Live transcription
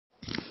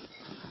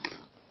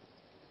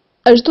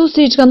Ashtu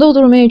siç ka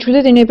ndodhur me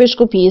qytetin e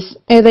Peshkopis,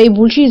 edhe i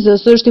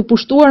Bulqizës është i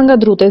pushtuar nga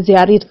drut e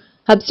zjarrit.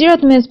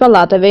 Hapesirat mes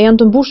pallateve janë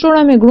të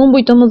mbushura me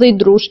grumbuj të mëdhej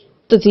drush,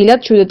 të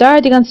cilat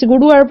qytetarët i kanë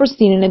siguruar për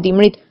stinën e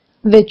dimrit.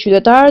 Vetë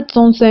qytetarët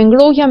thonë se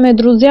ngrohja me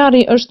dru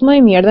zjarri është më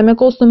e mirë dhe me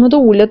kosto më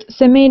të ulët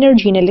se me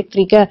energjinë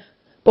elektrike.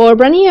 Por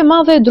prania e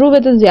madhe e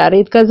druve të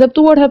zjarrit ka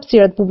zeptuar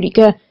hapesirat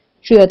publike.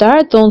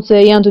 Qytetarët thonë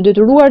se janë të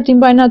detyruar t'i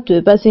mbajnë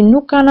aty pasi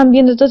nuk kanë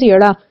ambiente të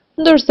tjera,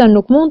 ndërsa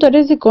nuk mund të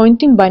rrezikojnë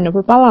t'i mbajnë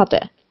nëpër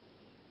pallate.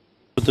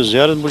 Të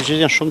zjarrit në Bulqize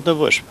janë shumë të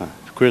nevojshme.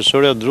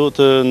 Kryesorja drut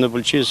në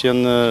Bulqize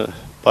janë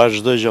pa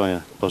çdo gjë,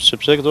 po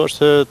sepse këto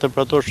është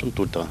temperaturë shumë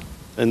të ulta.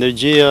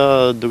 Energjia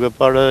duke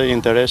parë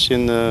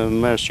interesin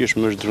më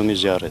rëndësishëm është druni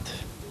i zjarrit,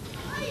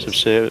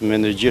 sepse me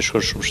energji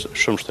shkon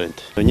shumë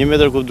shtrenjtë. 1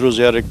 metër kub dru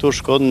zjarri këtu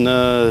shkon në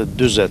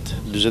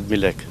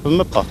 40.000 lekë,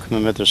 më pak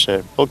me metër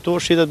ser. Po këtu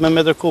shitet me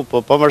metër kub,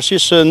 po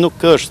pavarësisht nuk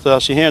është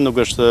asnjëherë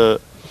nuk është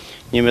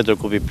 1 metër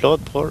kub i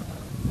plot, por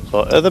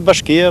edhe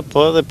bashkia,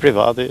 po edhe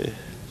privati.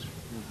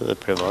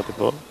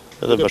 Po,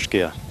 edhe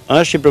bashkia.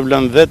 Është i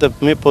problem vetë,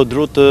 po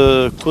drut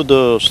ku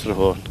do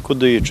strohohen, ku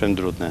do i çojmë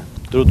drut ne?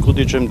 Ku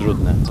do i çojmë drut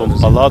ne? Po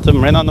pallate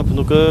mrena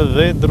nuk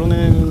ve druni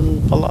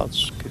në pallat.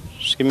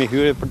 S'kemi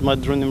hyrje për të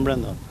marrë drunin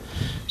brenda,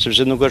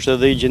 sepse nuk është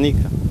edhe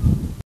higjienike.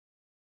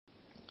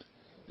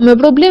 Me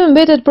probleme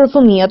mbetet për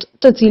fëmijët,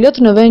 të cilët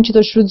në vend që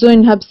të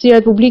shfrytëzojnë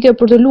hapesirat publike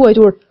për të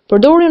luajtur,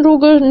 përdorin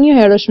rrugën një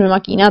herësh me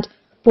makinat.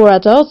 Por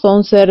ata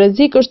thonë se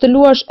rrezik është të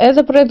luash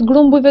edhe përreth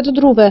grumbujve të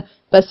druve,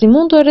 pasi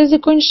mund të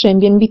rrezikojnë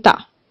shembjen mbi ta.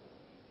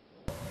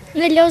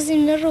 Ne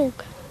lozim në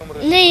rrugë.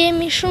 Ne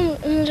jemi shumë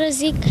në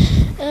rrezik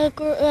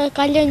kur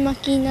kalojnë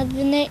makinat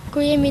dhe ne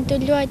kur jemi të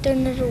luajtur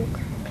në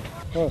rrugë.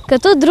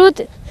 Këto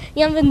drut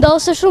janë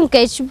vendosur shumë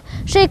keq.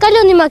 She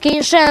kalon një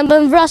makinë,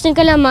 shembën, vrasin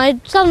kalamaj,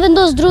 kanë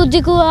vendos drut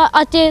diku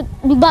atje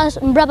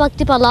mbrapa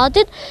këtij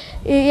pallatit,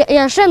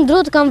 janë shem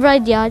drut kanë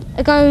vrarë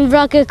djalë, kanë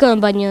vrarë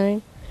këmbë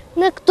njërin.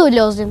 Ne këtu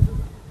lozim.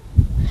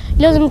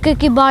 Lozim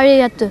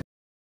bari aty.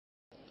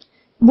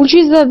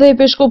 Bulqiza dhe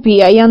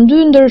Peshkopia janë dy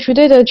ndër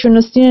qytetet që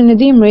në stinën e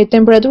dimrit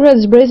temperaturat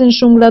zbresin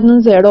shumë gradë nën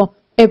zero,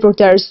 e për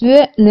këtë arsye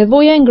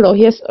nevoja e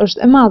ngrohjes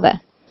është e madhe.